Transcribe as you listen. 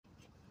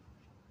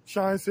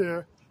Shawne's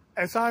here,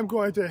 as I'm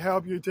going to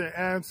help you to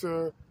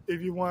answer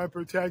if you want to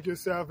protect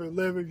yourself and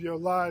live your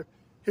life.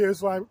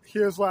 Here's why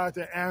I have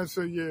to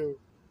answer you.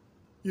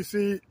 You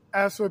see,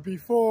 as for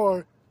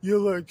before, you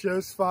look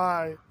just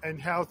fine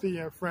and healthy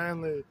and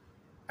friendly.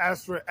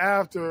 As for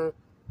after,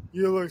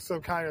 you look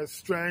some kind of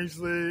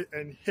strangely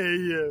and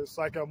hideous,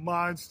 like a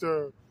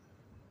monster.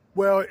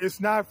 Well, it's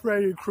not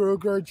Freddy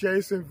Krueger,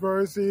 Jason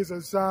Voorhees,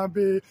 a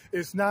zombie.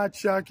 It's not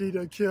Chucky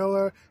the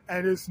Killer,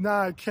 and it's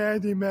not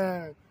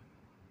Candyman.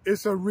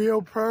 It's a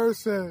real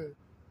person.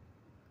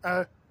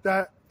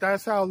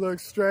 That's how it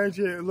looks strange.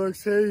 It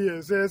looks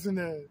hideous, isn't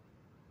it?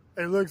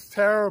 It looks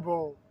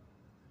terrible.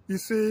 You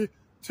see,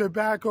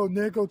 tobacco,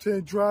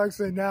 nicotine, drugs,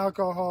 and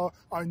alcohol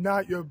are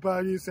not your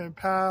buddies and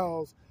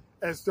pals,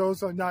 as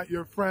those are not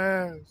your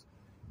friends.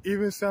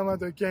 Even some of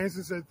the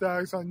gangsters and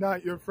thugs are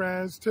not your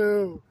friends,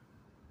 too.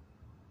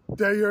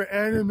 They're your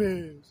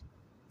enemies.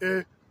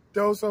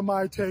 Those that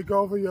might take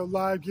over your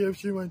life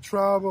gives you in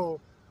trouble,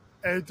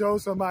 and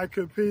those that might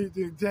compete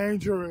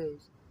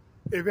dangerous.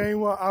 If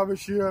anyone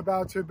offers you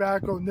about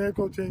tobacco,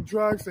 nicotine,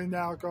 drugs, and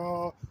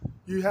alcohol,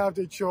 you have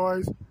the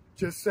choice.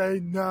 Just say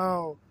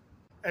no.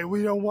 And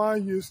we don't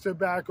want to use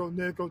tobacco,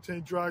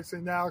 nicotine, drugs,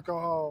 and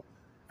alcohol.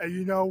 And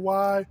you know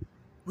why?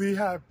 We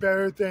have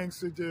better things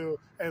to do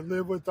and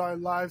live with our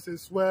lives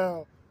as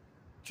well.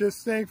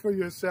 Just think for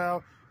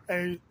yourself,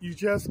 and you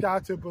just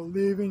got to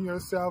believe in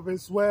yourself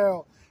as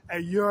well.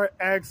 And you're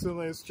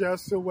excellent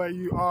just the way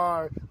you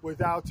are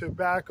without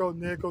tobacco,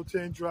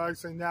 nicotine,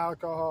 drugs, and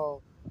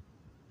alcohol.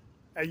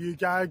 And you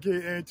got to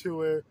get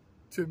into it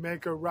to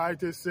make a right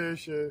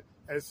decision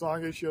as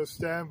long as you'll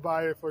stand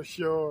by it for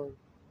sure.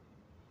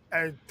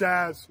 And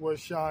that's what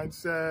Shawne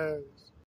says.